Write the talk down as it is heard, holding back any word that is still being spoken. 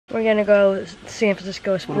We're gonna go San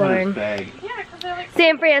Francisco exploring.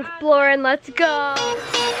 San Fran exploring, let's go.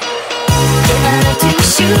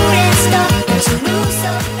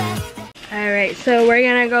 Alright, so we're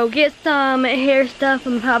gonna go get some hair stuff.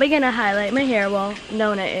 I'm probably gonna highlight my hair. Well,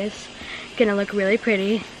 Nona is gonna look really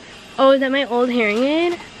pretty. Oh, is that my old hearing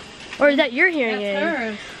aid? Or is that your hearing aid?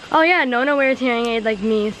 Hers. Oh yeah, Nona wears hearing aid like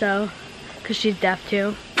me, so, cause she's deaf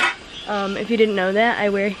too. If you didn't know that, I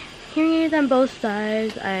wear hearing aids on both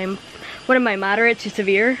sides. I'm, what am I, moderate to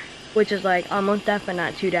severe? Which is like almost deaf but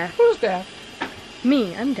not too deaf. Who's deaf?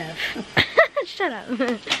 Me, I'm deaf. Shut up.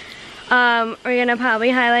 We're gonna probably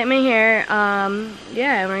highlight my hair.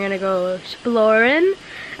 Yeah, we're gonna go exploring.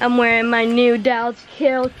 I'm wearing my new Dallas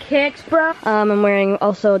Kill kicks, bro. I'm wearing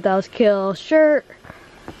also a Dallas Kill shirt.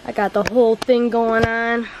 I got the whole thing going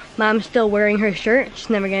on. Mom's still wearing her shirt. She's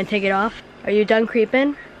never gonna take it off. Are you done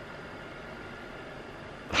creeping?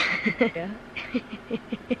 Yeah.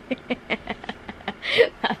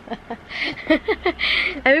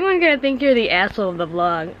 Everyone's gonna think you're the asshole of the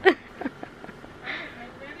vlog.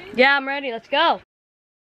 Yeah, I'm ready. Let's go.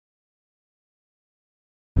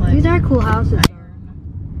 These are cool houses.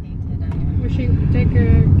 We should take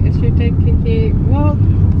Kiki. Well,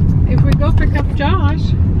 if we go pick up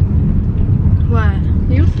Josh, What?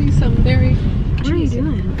 you'll see some very. What are you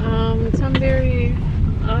doing? Some very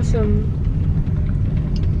awesome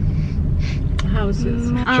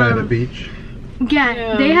houses. China Beach.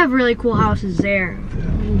 Yeah, they have really cool houses there. Yeah.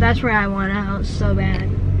 That's where I want a house so bad.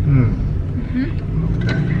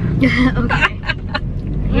 Okay.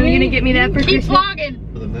 Are you gonna get me that for Christmas? Keep vlogging.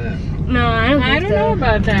 No, I don't think so. I don't know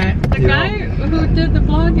about that. The guy who did the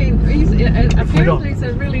vlogging, apparently he's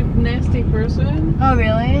a really nasty person. Oh,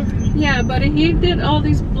 really? Yeah, but he did all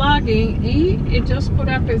these vlogging. He just put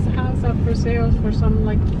up his house up for sale for some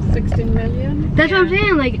like 16 million. That's what I'm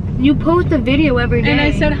saying. Like, you post a video every day. And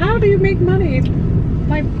I said, how do you make money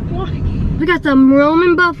by vlogging? We got some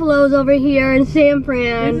Roman buffaloes over here in San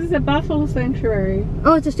Fran. This is a buffalo sanctuary.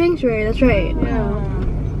 Oh, it's a sanctuary. That's right. Yeah.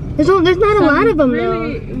 There's not a lot of them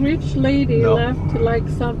really though. Rich lady left like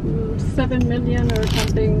some 7 million or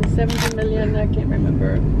something, 70 million, I can't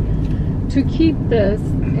remember, to keep this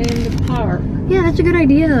in the park. Yeah, that's a good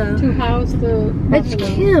idea. To house the That's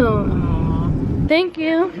buffalo. cute. Aww. Thank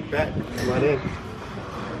you. You bet. Come on in.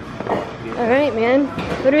 All right, man.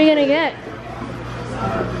 What are we gonna get?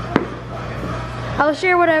 I'll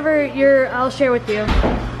share whatever I'll share with you.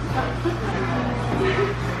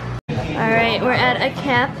 Alright, we're at a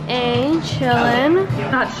cafe, chillin'.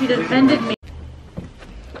 God, she defended me.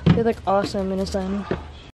 They look awesome in the sun.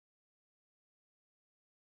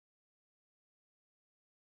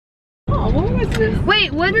 Oh, what was this?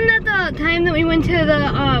 Wait, wasn't that the time that we went to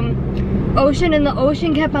the ocean and the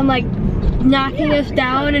ocean kept on like knocking us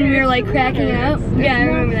down and we were like cracking up? Yeah, I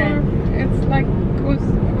remember that. It's like, it was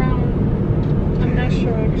around, I'm not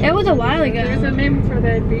sure. Actually. It was a while ago. There's a name for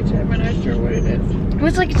that beach, I'm not sure what it is. It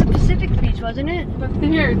was like the Pacific Beach, wasn't it? But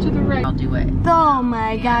here, to the right. I'll do it. Oh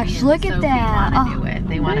my gosh, look at that. Want to do it.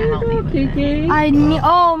 They want to help me with it.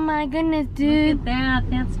 Oh my goodness, dude. Look at that.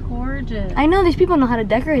 That's gorgeous. I know these people know how to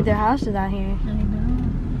decorate their houses out here. I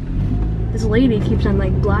know. This lady keeps on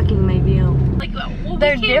like blocking my view. Like, well,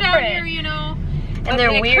 They're we came down different. here, you know. And they're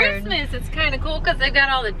at weird. Christmas, it's kind of cool because they've got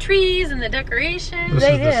all the trees and the decorations.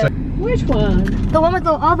 They do. Which one? The one with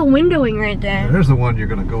all the windowing right there. There's the one you're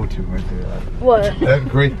gonna go to right there. What? That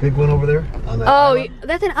great big one over there on that Oh, island.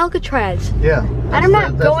 that's an Alcatraz. Yeah. I'm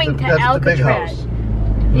not going to that's Alcatraz. The big house.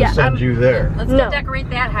 We'll Yeah, send you there. Let's No. go decorate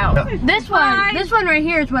that house. Yeah. This one right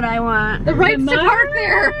here is what I want. The rights to park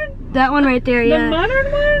there. That one right there, yeah. The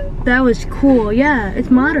modern one? That was cool. Yeah, it's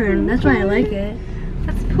modern. That's why I like it.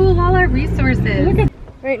 Let's pool all our resources. Look at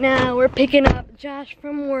Right now, we're picking up Josh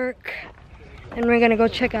from work, and we're gonna go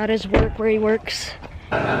check out his work where he works.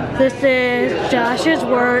 This is Josh's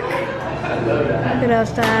work. Get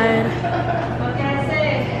outside. What can I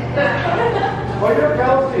say? Oh, you're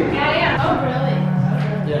Kelsey. Yeah. Oh, really?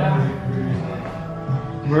 Yeah.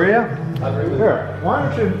 Maria? Here, why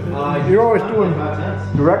don't you, you're always doing,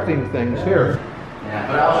 directing things here. Yeah,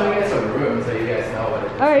 but I'll show you guys some rooms so you guys know what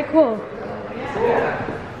it is. All right, cool.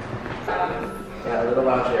 Yeah, a little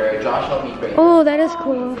lounge area. Josh helped me create. Oh, that is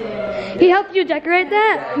cool. He helped you decorate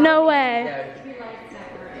that? No way.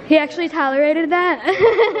 He actually tolerated that?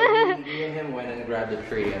 Me and him went and grabbed a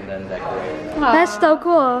tree and then decorated. That's so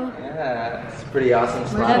cool. Yeah, it's a pretty awesome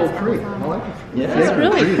spot. Tree. I like it. Yeah, It's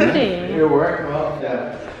really pretty. Your work, well,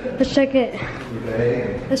 yeah. Let's check it.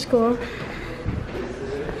 That's cool.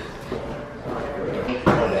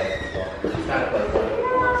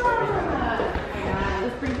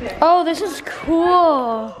 Oh, this is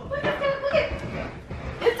cool. Look at.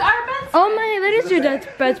 It's Oh my, that is your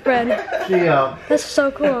bedspread. That's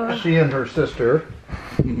so cool. She and her sister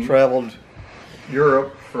traveled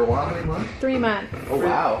Europe for how many months? 3 months. Oh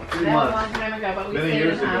wow. 3 That was a months. long time ago, but we Many stayed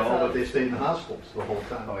years in ago, hospitals. but they stayed in hospitals the whole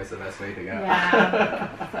time. Always the best way to go.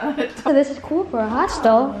 Yeah. So this is cool for a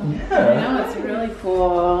hostel. I know, it's really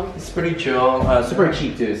cool. It's pretty chill. Super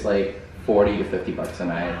cheap too. It's like 40 to 50 bucks a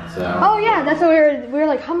night. So. Oh yeah, that's what we were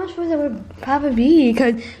like, how much was it would probably be?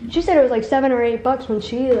 Because she said it was like $7 or $8 when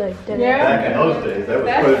she like did it. Back in those days, that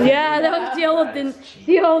was pretty. Yeah, that was the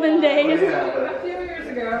olden days. A few years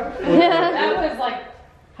ago. Yeah. That was like,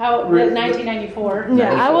 how, 1994.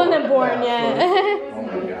 Yeah, I wasn't born yet. Oh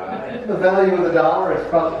my god. The value of the dollar is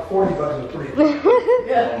probably $40 a pretty.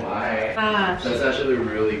 Oh my. That's actually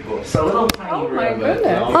really cool. It's a little tiny room, but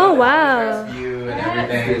Oh wow. view and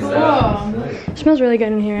everything. So. It smells really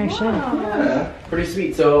good in here actually. Yeah, pretty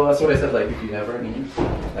sweet. So that's what I said. Like, if you ever need,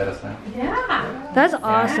 let us know. Yeah. That's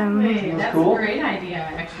awesome. That's cool. a great idea,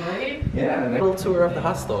 actually. Yeah, and a little tour of the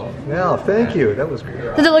hostel. Yeah, thank you. That was great.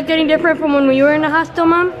 Does it look any different from when we were in the hostel,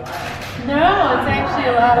 Mom? No, it's actually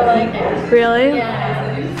a lot like it. Really?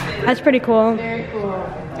 Yeah, That's pretty cool. very cool.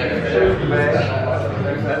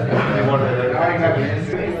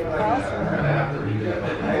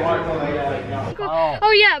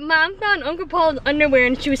 Oh yeah, Mom found Uncle Paul's underwear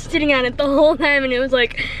and she was sitting on it the whole time and it was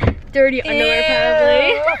like dirty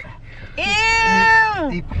underwear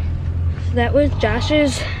probably. Ew! So that was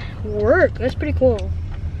Josh's work. That's pretty cool.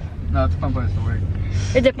 No, it's a fun place to work.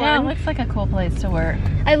 Is it Yeah, it fun? looks like a cool place to work.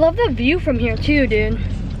 I love the view from here too, dude.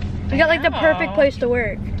 We got like the perfect place to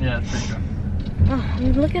work. Yeah, it's pretty good. Oh,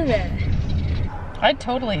 look at that. I'd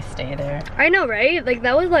totally stay there. I know, right? Like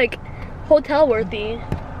that was like hotel worthy,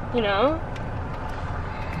 you know?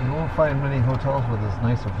 You won't find many hotels with as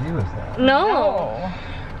nice a view as that. No.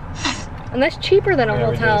 And that's cheaper than a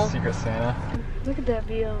hotel. Secret Santa. Look at that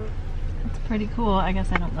view. It's pretty cool. I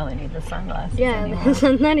guess I don't really need the sunglasses Yeah, anymore. it's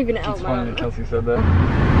not even out, It's funny Mom. that Kelsey said that.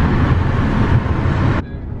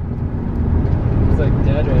 It's like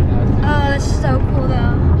dead right now. Oh, that's so cool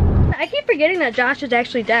though. I keep forgetting that Josh is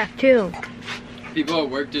actually deaf too. People at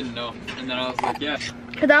work didn't know, and then I was like, yeah.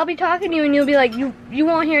 Cause I'll be talking to you and you'll be like, you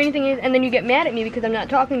won't hear anything, and then you get mad at me because I'm not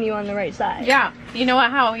talking to you on the right side. Yeah, you know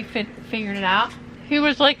what? How we figured it out? He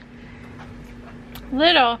was like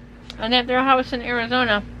little, and at their house in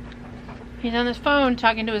Arizona, he's on his phone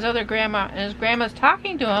talking to his other grandma, and his grandma's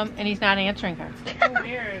talking to him, and he's not answering her. Oh,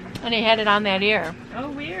 weird. And he had it on that ear.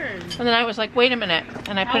 Oh, weird. And then I was like, wait a minute,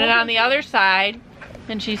 and I put it on the other side,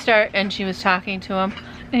 and she was talking to him,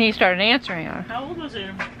 and he started answering her. How old was he?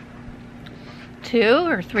 2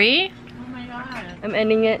 or 3? Oh my god. I'm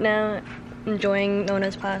ending it now, enjoying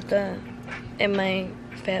Nona's pasta in my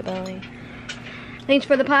fat belly. Thanks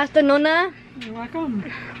for the pasta, Nona. You're welcome.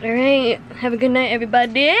 All right, have a good night,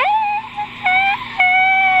 everybody.